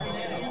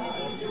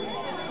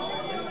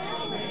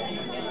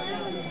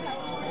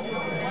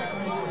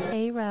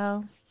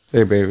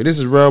Hey baby, this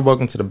is Rel.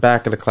 Welcome to the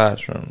back of the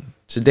classroom.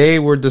 Today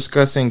we're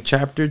discussing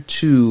Chapter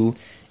 2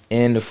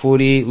 in the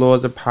 48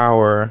 Laws of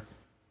Power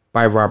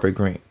by Robert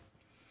Greene.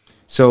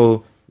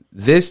 So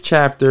this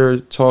chapter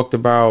talked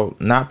about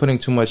not putting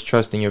too much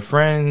trust in your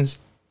friends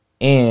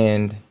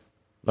and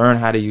learn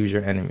how to use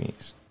your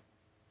enemies.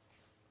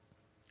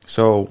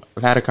 So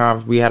we had a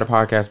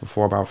podcast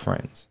before about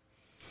friends,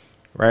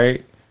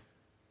 right?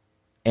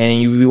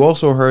 And you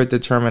also heard the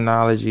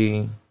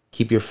terminology,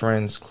 keep your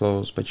friends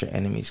close, but your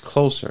enemies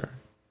closer.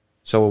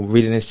 So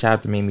reading this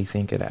chapter made me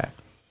think of that.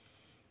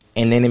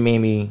 And then it made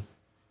me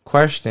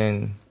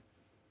question,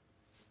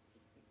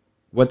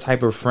 what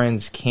type of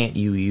friends can't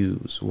you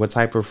use? What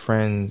type of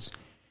friends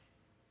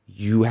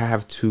you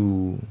have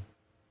to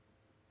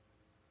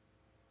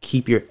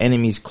keep your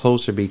enemies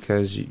closer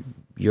because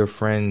your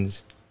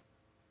friends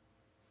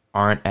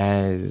they're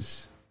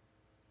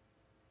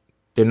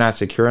not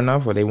secure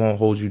enough, or they won't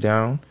hold you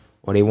down,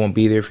 or they won't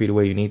be there for you the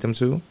way you need them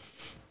to.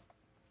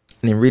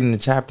 And in reading the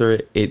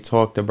chapter, it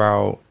talked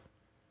about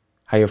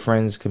how your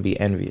friends can be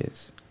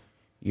envious.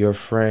 Your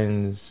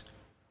friends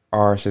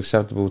are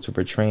susceptible to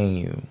betraying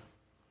you.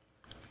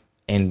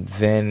 And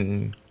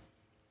then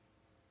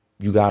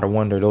you got to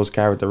wonder, those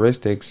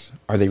characteristics,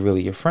 are they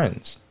really your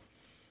friends?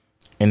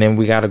 And then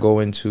we got to go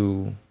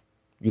into,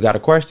 you got to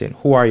question,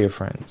 who are your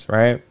friends,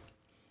 right?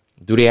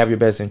 Do they have your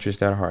best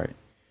interest at heart?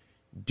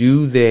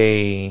 Do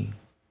they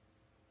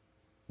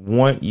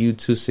want you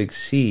to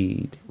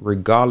succeed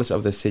regardless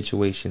of the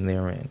situation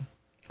they're in,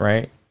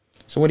 right?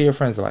 So what are your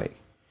friends like?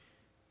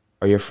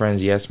 Are your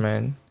friends yes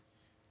men?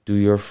 Do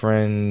your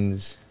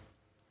friends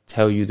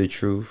tell you the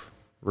truth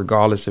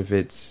regardless if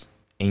it's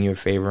in your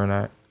favor or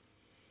not,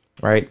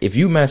 right? If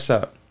you mess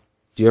up,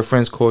 do your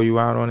friends call you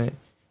out on it?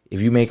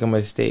 If you make a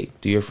mistake,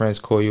 do your friends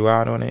call you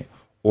out on it?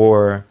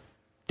 Or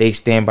they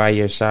stand by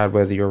your side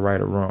whether you're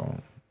right or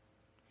wrong?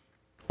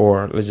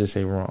 Or let's just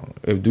say wrong.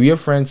 Do your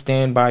friends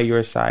stand by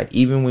your side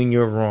even when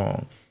you're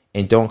wrong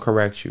and don't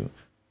correct you?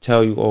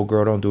 Tell you, oh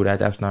girl, don't do that.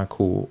 That's not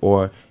cool.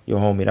 Or, yo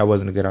homie, that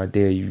wasn't a good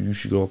idea. You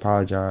should go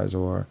apologize.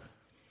 Or,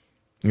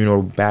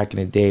 back in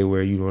the day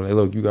where, like,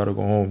 look, you got to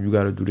go home. You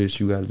got to do this.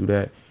 You got to do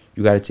that.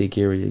 You got to take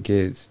care of your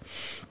kids.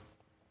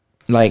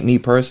 Like me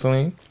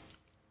personally,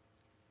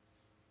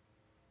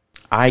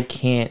 I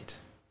can't.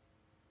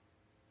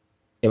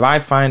 If I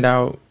find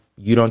out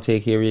you don't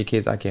take care of your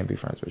kids, I can't be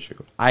friends with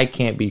you. I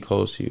can't be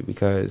close to you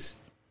because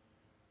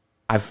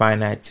I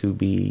find that to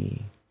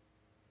be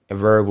a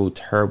very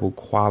terrible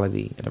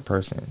quality in a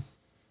person.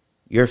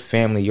 Your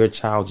family, your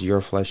child's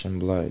your flesh and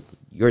blood.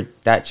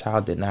 That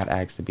child did not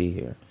ask to be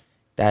here.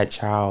 That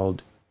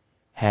child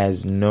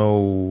has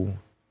no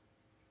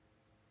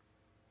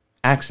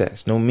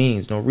access, no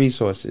means, no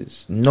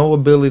resources, no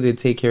ability to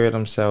take care of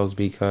themselves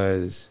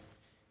because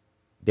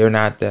they're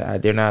not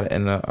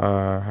in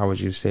a, how would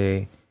you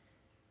say,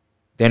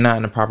 they're not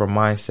in the proper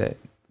mindset.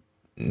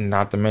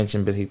 Not to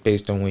mention, but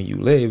based on where you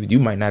live, you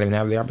might not even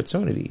have the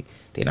opportunity.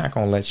 They're not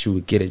going to let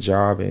you get a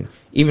job. And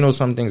even though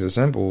some things are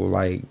simple,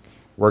 like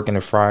working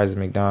the fries at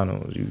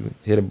McDonald's, you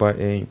hit a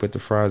button, you put the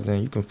fries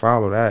in, you can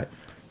follow that,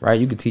 right?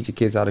 You can teach your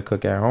kids how to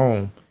cook at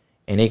home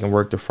and they can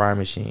work the fry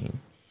machine,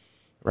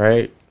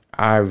 right?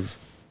 I've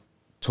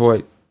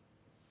taught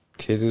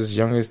kids as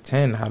young as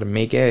 10 how to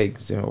make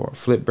eggs or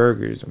flip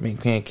burgers or make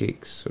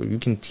pancakes. So you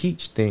can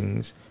teach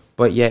things.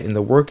 But yet in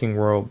the working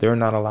world, they're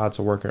not allowed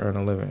to work and earn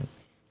a living,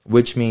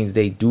 which means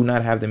they do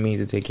not have the means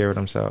to take care of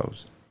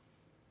themselves.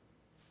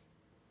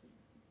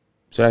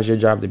 So that's your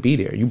job to be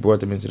there. You brought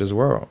them into this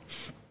world.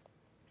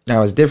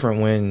 Now, it's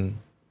different when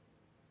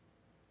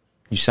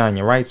you sign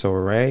your rights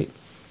over, right?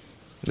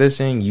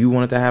 Listen, you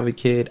wanted to have a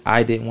kid.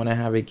 I didn't want to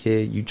have a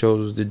kid. You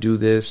chose to do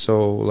this.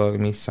 So let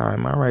me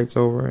sign my rights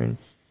over and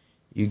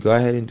you go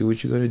ahead and do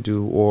what you're going to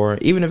do. Or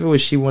even if it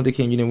was she wanted a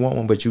kid and you didn't want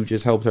one, but you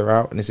just helped her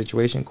out in the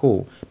situation,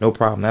 cool. No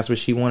problem. That's what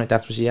she wanted.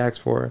 That's what she asked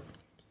for.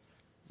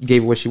 You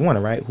gave her what she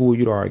wanted, right? Who are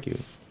you to argue?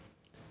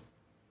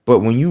 But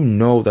when you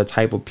know the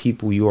type of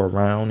people you're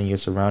around and you're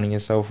surrounding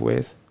yourself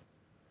with,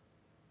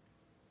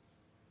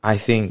 I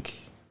think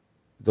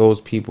those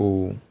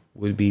people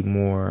would be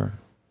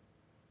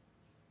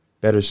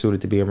better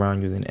suited to be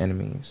around you than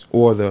enemies.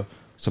 Or the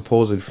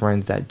supposed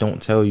friends that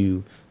don't tell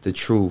you the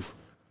truth.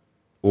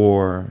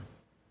 Or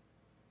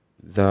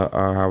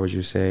how would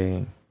you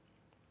say,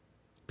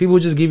 people who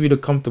just give you the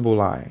comfortable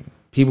lie,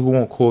 people who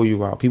won't call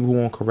you out, people who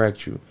won't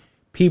correct you,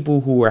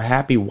 people who are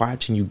happy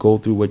watching you go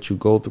through what you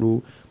go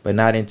through, but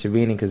not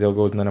intervening because they'll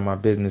go, it's none of my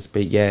business.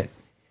 But yet,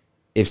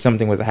 if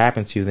something was to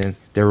happen to you, then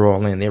they're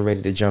all in. They're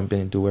ready to jump in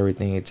and do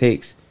everything it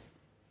takes.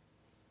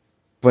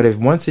 But if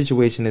one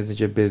situation isn't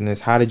your business,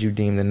 how did you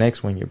deem the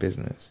next one your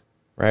business,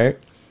 right?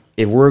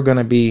 If we're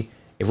going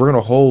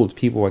to hold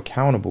people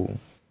accountable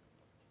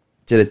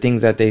to the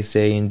things that they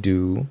say and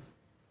do,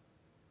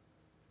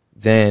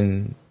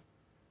 then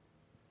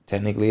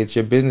technically it's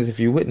your business if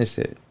you witness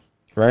it,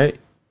 right?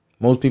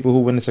 Most people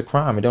who witness a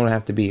crime, it don't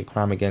have to be a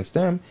crime against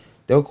them.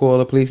 They'll call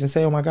the police and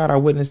say, oh my God, I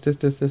witnessed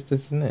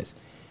this, and this.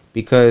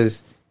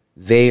 Because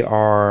they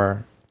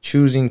are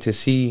choosing to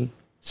see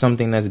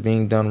something that's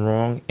being done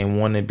wrong and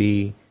want to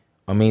be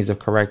a means of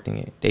correcting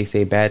it. They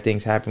say bad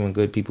things happen when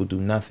good people do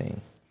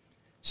nothing.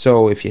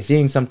 So if you're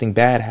seeing something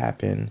bad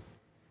happen,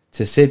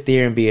 to sit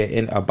there and be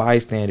a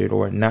bystander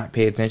or not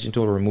pay attention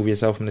to it or remove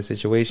yourself from the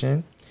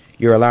situation,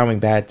 you're allowing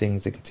bad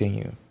things to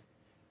continue.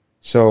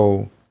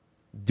 So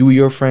do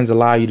your friends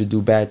allow you to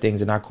do bad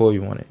things and not call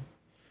you on it?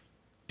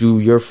 Do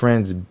your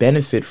friends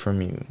benefit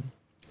from you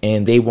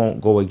and they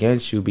won't go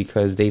against you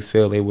because they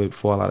feel they would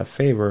fall out of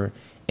favor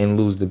and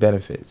lose the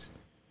benefits?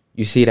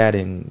 You see that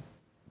in,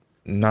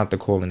 not to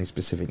call any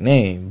specific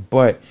name,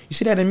 but you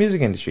see that in the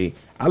music industry.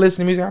 I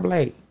listen to music, I'm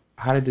like,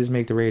 how did this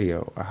make the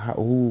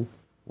radio?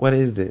 What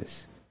is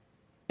this?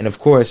 And of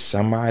course,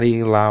 somebody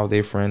allowed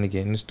their friend to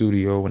get in the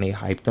studio when they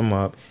hyped them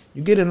up.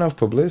 You get enough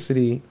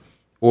publicity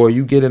or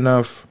you get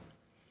enough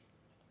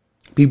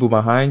people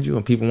behind you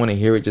and people want to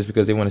hear it just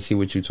because they want to see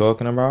what you're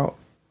talking about,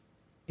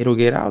 it'll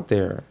get out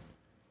there.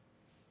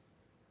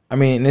 I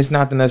mean, it's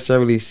not to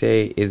necessarily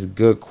say it's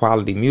good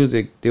quality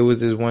music. There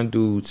was this one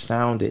dude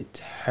sounded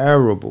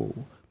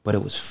terrible, but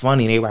it was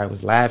funny and everybody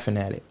was laughing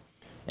at it.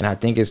 And I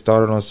think it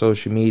started on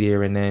social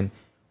media and then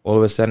all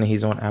of a sudden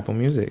he's on Apple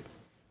Music.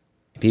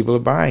 People are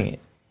buying it.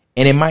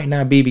 And it might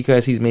not be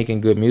because he's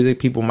making good music.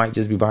 People might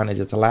just be buying it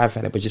just to laugh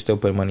at it, but you're still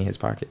putting money in his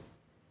pocket.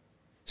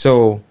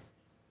 So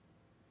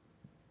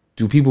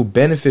do people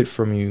benefit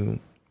from you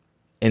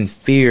and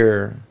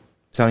fear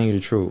telling you the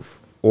truth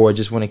or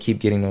just want to keep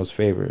getting those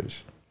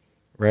favors,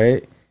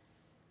 right?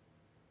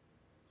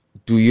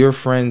 Do your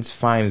friends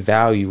find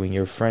value in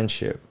your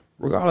friendship,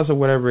 regardless of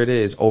whatever it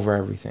is, over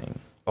everything?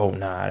 Oh,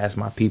 nah, that's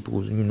my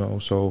people's,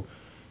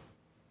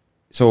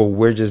 So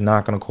we're just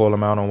not going to call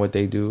them out on what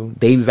they do.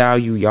 They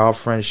value y'all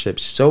friendship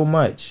so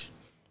much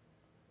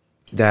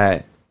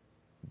that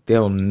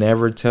they'll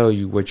never tell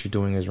you what you're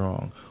doing is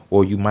wrong.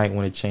 Or you might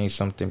want to change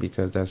something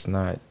because that's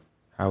not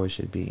how it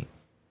should be.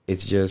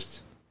 It's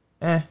just,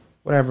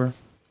 whatever.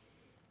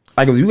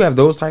 Like if you have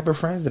those type of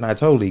friends, then I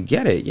totally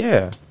get it.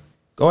 Yeah.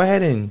 Go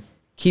ahead and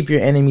keep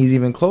your enemies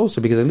even closer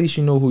because at least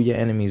you know who your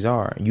enemies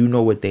are. You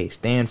know what they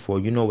stand for.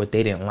 You know what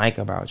they didn't like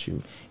about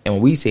you. And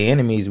when we say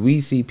enemies, we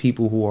see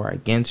people who are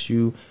against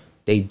you.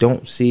 They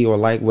don't see or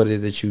like what it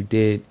is that you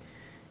did.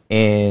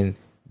 And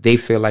they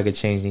feel like a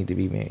change needs to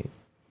be made.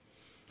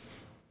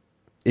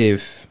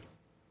 If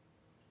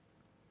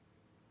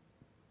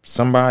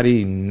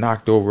somebody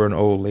knocked over an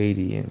old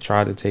lady and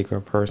tried to take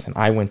her purse and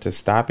I went to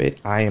stop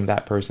it, I am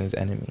that person's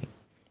enemy.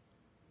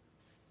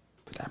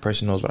 But that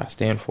person knows what I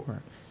stand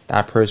for.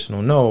 That person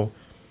will know,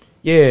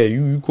 yeah,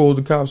 you called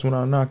the cops when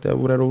I knocked that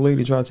old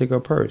lady trying to take her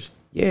purse.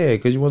 Yeah,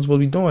 because you weren't supposed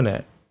to be doing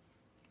that.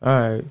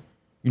 All right.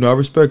 I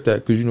respect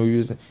that because,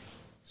 you.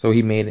 So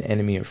he made an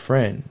enemy a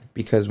friend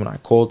because when I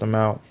called him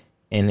out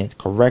and it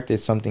corrected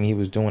something he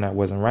was doing that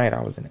wasn't right,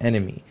 I was an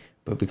enemy.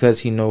 But because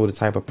he knows the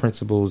type of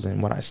principles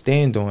and what I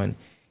stand on,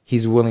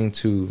 he's willing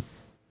to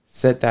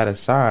set that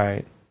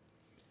aside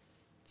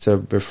to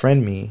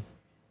befriend me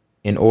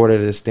in order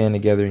to stand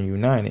together and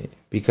united.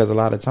 Because a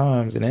lot of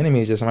times an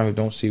enemy is just somebody who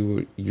don't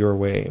see your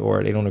way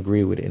or they don't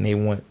agree with it and they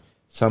want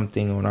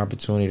something or an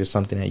opportunity or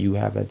something that you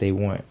have that they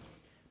want.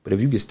 But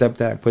if you could step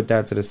that, put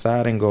that to the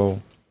side and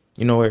go,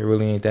 you know what, it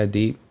really ain't that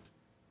deep,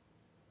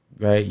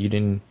 right? You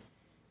didn't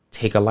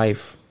take a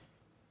life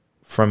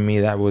from me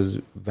that was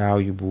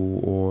valuable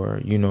or,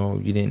 you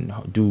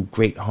didn't do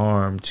great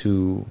harm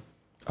to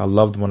a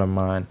loved one of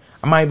mine.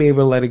 I might be able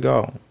to let it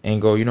go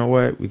and go, you know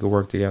what, we could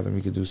work together and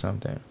we could do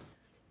something.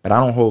 But I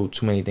don't hold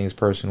too many things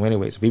personal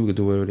anyway, so people can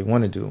do whatever they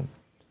want to do.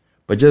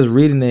 But just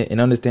reading it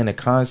and understand the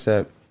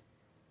concept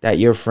that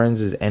your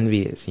friends is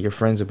envious, your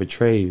friends will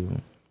betray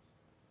you,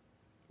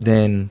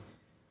 then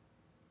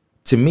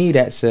to me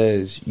that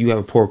says you have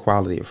a poor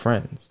quality of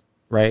friends,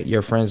 right?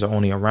 Your friends are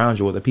only around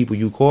you, or the people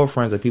you call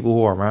friends are people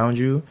who are around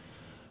you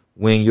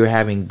when you're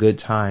having good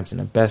times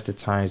and the best of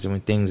times, and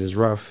when things is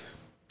rough,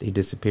 they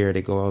disappear,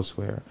 they go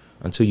elsewhere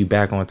until you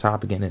back on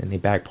top again and they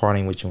back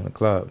partying with you in the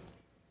club,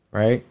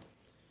 right?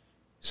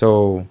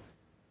 So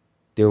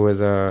there was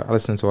I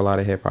listened to a lot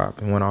of hip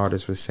hop, and one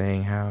artist was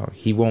saying how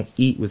he won't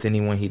eat with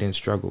anyone he didn't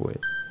struggle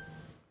with.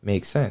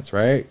 Makes sense,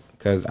 right?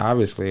 Because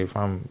obviously if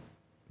I'm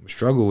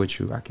struggle with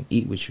you, I can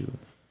eat with you.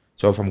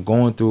 So if I'm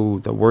going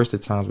through the worst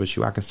of times with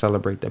you, I can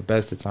celebrate the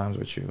best of times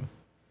with you.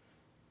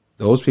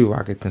 Those people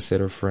I could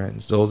consider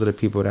friends. Those are the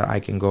people that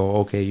I can go,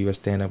 okay, you're a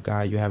stand-up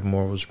guy, you have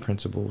morals,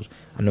 principles.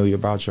 I know you're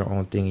about your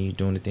own thing and you're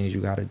doing the things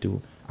you got to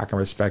do. I can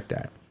respect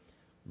that.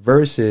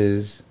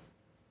 Versus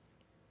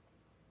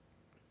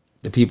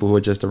the people who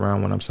are just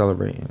around when I'm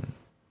celebrating,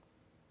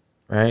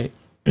 right?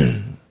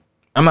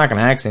 I'm not going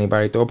to ask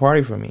anybody to throw a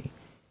party for me.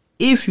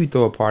 If you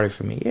throw a party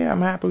for me, yeah,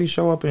 I'm happily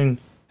show up and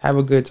have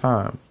a good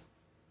time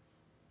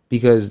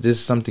because this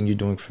is something you're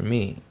doing for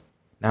me.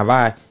 Now, if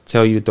I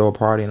tell you to throw a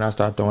party and I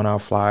start throwing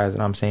out flyers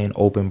and I'm saying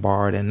open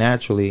bar, then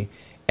naturally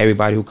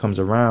everybody who comes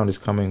around is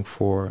coming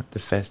for the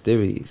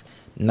festivities,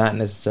 not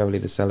necessarily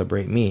to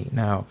celebrate me.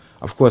 Now,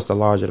 of course, the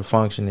larger the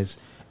function is,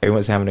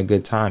 everyone's having a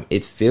good time.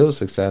 It feels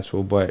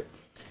successful, but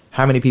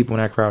how many people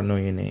in that crowd know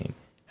your name?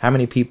 How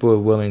many people are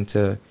willing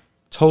to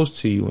toast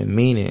to you and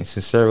mean it and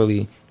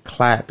sincerely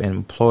clap and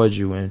applaud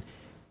you and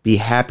Be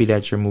happy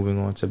that you're moving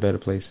on to better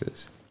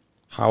places.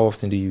 How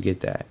often do you get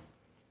that?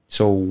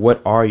 So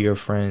what are your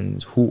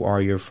friends? Who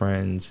are your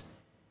friends?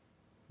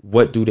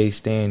 What do they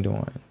stand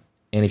on?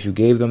 And if you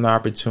gave them the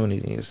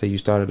opportunity, let's say you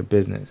started a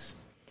business.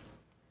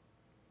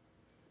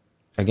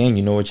 Again,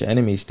 you know what your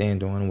enemies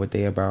stand on, what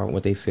they about,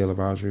 what they feel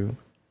about you.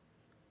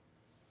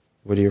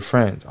 What are your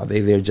friends? Are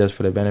they there just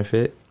for the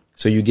benefit?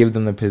 So you give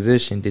them the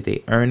position. Did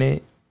they earn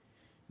it?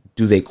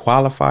 Do they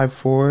qualify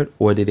for it?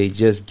 Or did they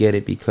just get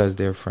it because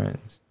they're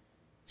friends?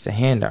 It's a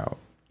handout.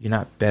 You're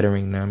not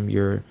bettering them.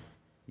 You're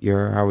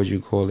how would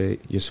you call it?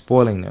 You're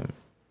spoiling them.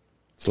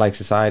 It's like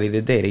society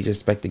today. They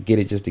just expect to get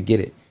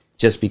it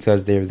just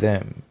because they're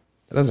them.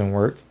 That doesn't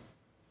work.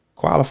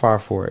 Qualify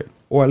for it.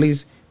 Or at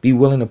least be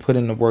willing to put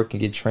in the work and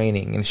get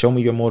training and show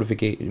me your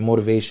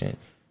motivation.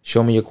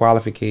 Show me your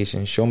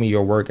qualifications. Show me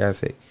your work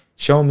ethic.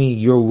 Show me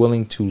you're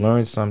willing to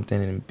learn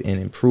something and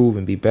improve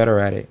and be better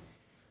at it.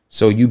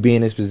 So you being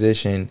in this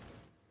position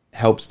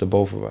helps the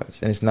both of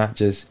us. And it's not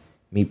just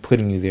me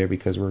putting you there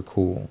because we're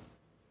cool.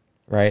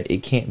 Right?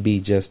 It can't be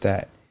just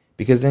that.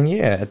 Because then,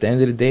 yeah, at the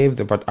end of the day, if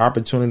the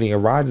opportunity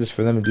arises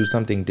for them to do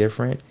something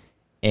different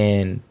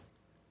and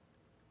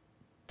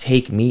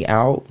take me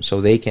out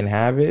so they can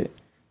have it,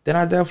 then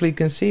I definitely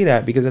can see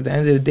that. Because at the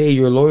end of the day,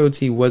 your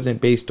loyalty wasn't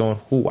based on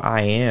who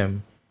I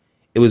am.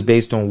 It was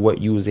based on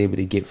what you was able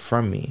to get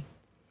from me.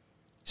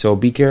 So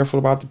be careful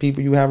about the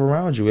people you have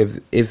around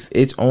you. If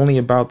it's only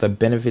about the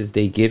benefits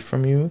they get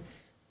from you,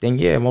 then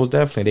yeah, most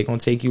definitely they're going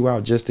to take you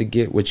out just to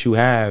get what you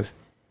have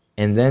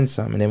and then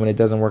some. And then when it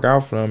doesn't work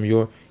out for them,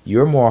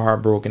 you're more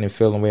heartbroken and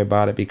feeling way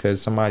about it because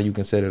somebody you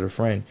considered a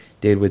friend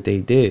did what they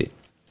did.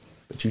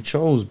 But you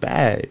chose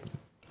bad,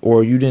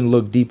 or you didn't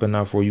look deep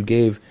enough, or you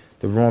gave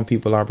the wrong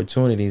people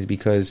opportunities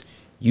because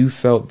you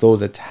felt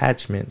those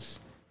attachments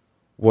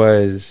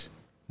was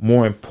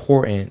more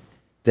important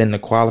than the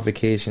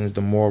qualifications,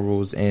 the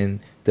morals,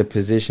 and the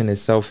position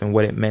itself and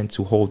what it meant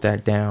to hold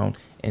that down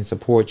and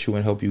support you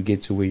and help you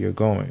get to where you're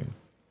going.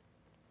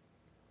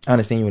 I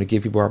understand you want to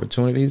give people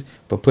opportunities,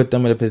 but put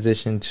them in a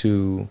position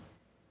to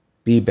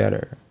be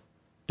better.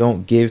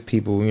 Don't give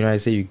people, I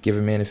say you give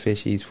a man a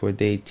fish he eats for a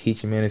day,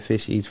 teach a man a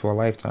fish he eats for a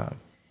lifetime.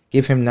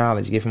 Give him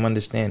knowledge, give him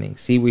understanding,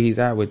 see where he's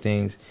at with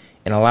things,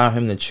 and allow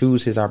him to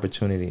choose his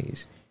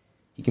opportunities.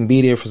 He can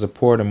be there for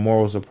support and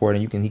moral support,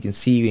 and he can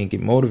see you and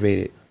get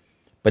motivated.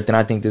 But then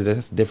I think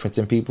there's a difference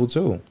in people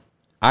too.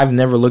 I've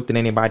never looked at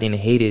anybody and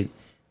hated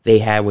they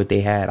had what they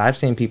had. I've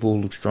seen people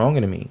who look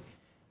stronger than me,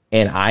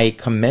 and I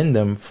commend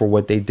them for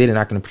what they did, and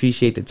I can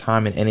appreciate the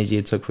time and energy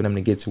it took for them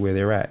to get to where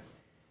they're at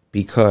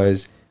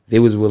because they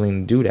was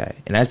willing to do that.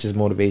 And that's just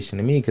motivation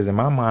to me because in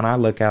my mind, I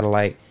look at it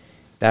like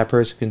that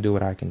person can do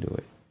it, I can do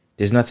it.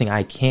 There's nothing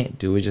I can't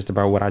do. It's just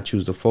about what I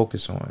choose to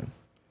focus on.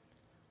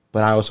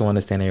 But I also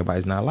understand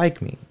everybody's not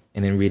like me.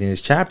 And then reading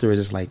this chapter is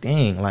just like,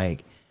 dang,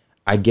 like,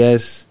 I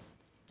guess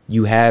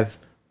you have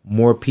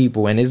more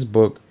people. And this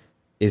book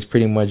is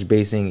pretty much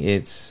basing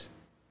its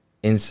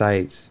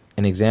insights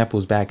and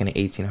examples back in the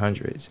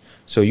 1800s.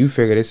 So you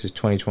figure this is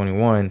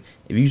 2021.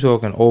 If you're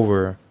talking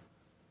over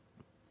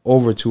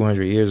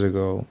 200 years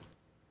ago,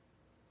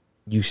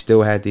 you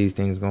still had these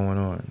things going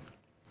on.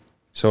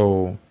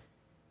 So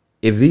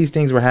if these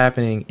things were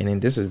happening, and then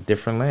this is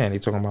different land, they're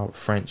talking about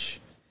French,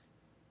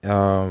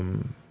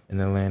 in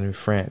the land of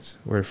France,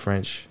 where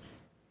French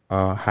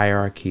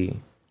hierarchy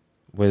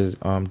was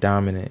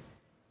dominant,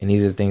 and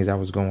these are the things that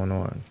was going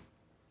on.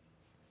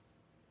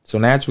 So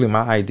naturally,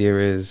 my idea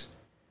is,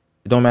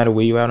 it don't matter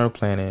where you're at on the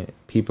planet,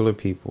 people are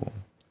people.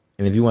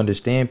 And if you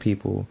understand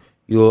people,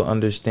 you'll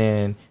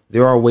understand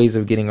there are ways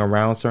of getting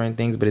around certain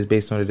things, but it's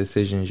based on the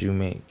decisions you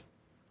make.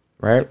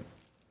 Right?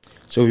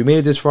 So if you made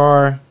it this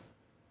far,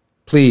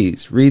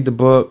 please read the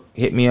book,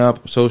 hit me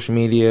up, social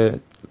media.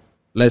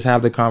 Let's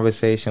have the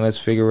conversation. Let's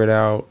figure it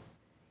out.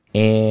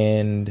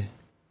 And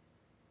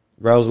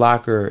Rel's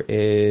Locker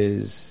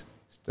is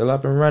still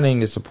up and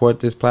running to support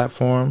this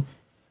platform.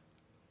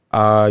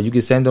 You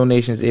can send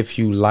donations if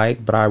you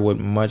like, but I would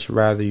much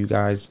rather you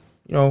guys,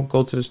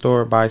 go to the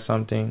store, buy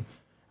something.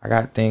 I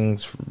got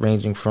things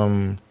ranging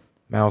from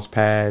mouse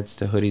pads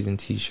to hoodies and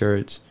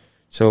t-shirts.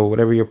 So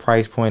whatever your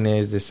price point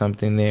is, there's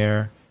something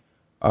there.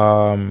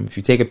 If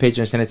you take a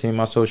picture and send it to me on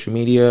my social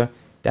media,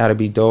 that'll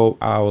be dope.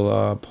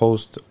 I'll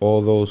post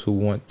all those who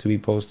want to be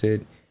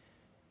posted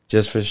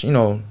just for,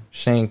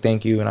 saying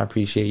thank you, and I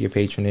appreciate your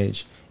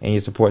patronage and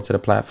your support to the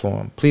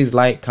platform. Please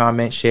like,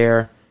 comment,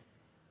 share,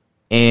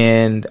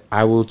 and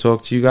I will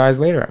talk to you guys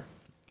later.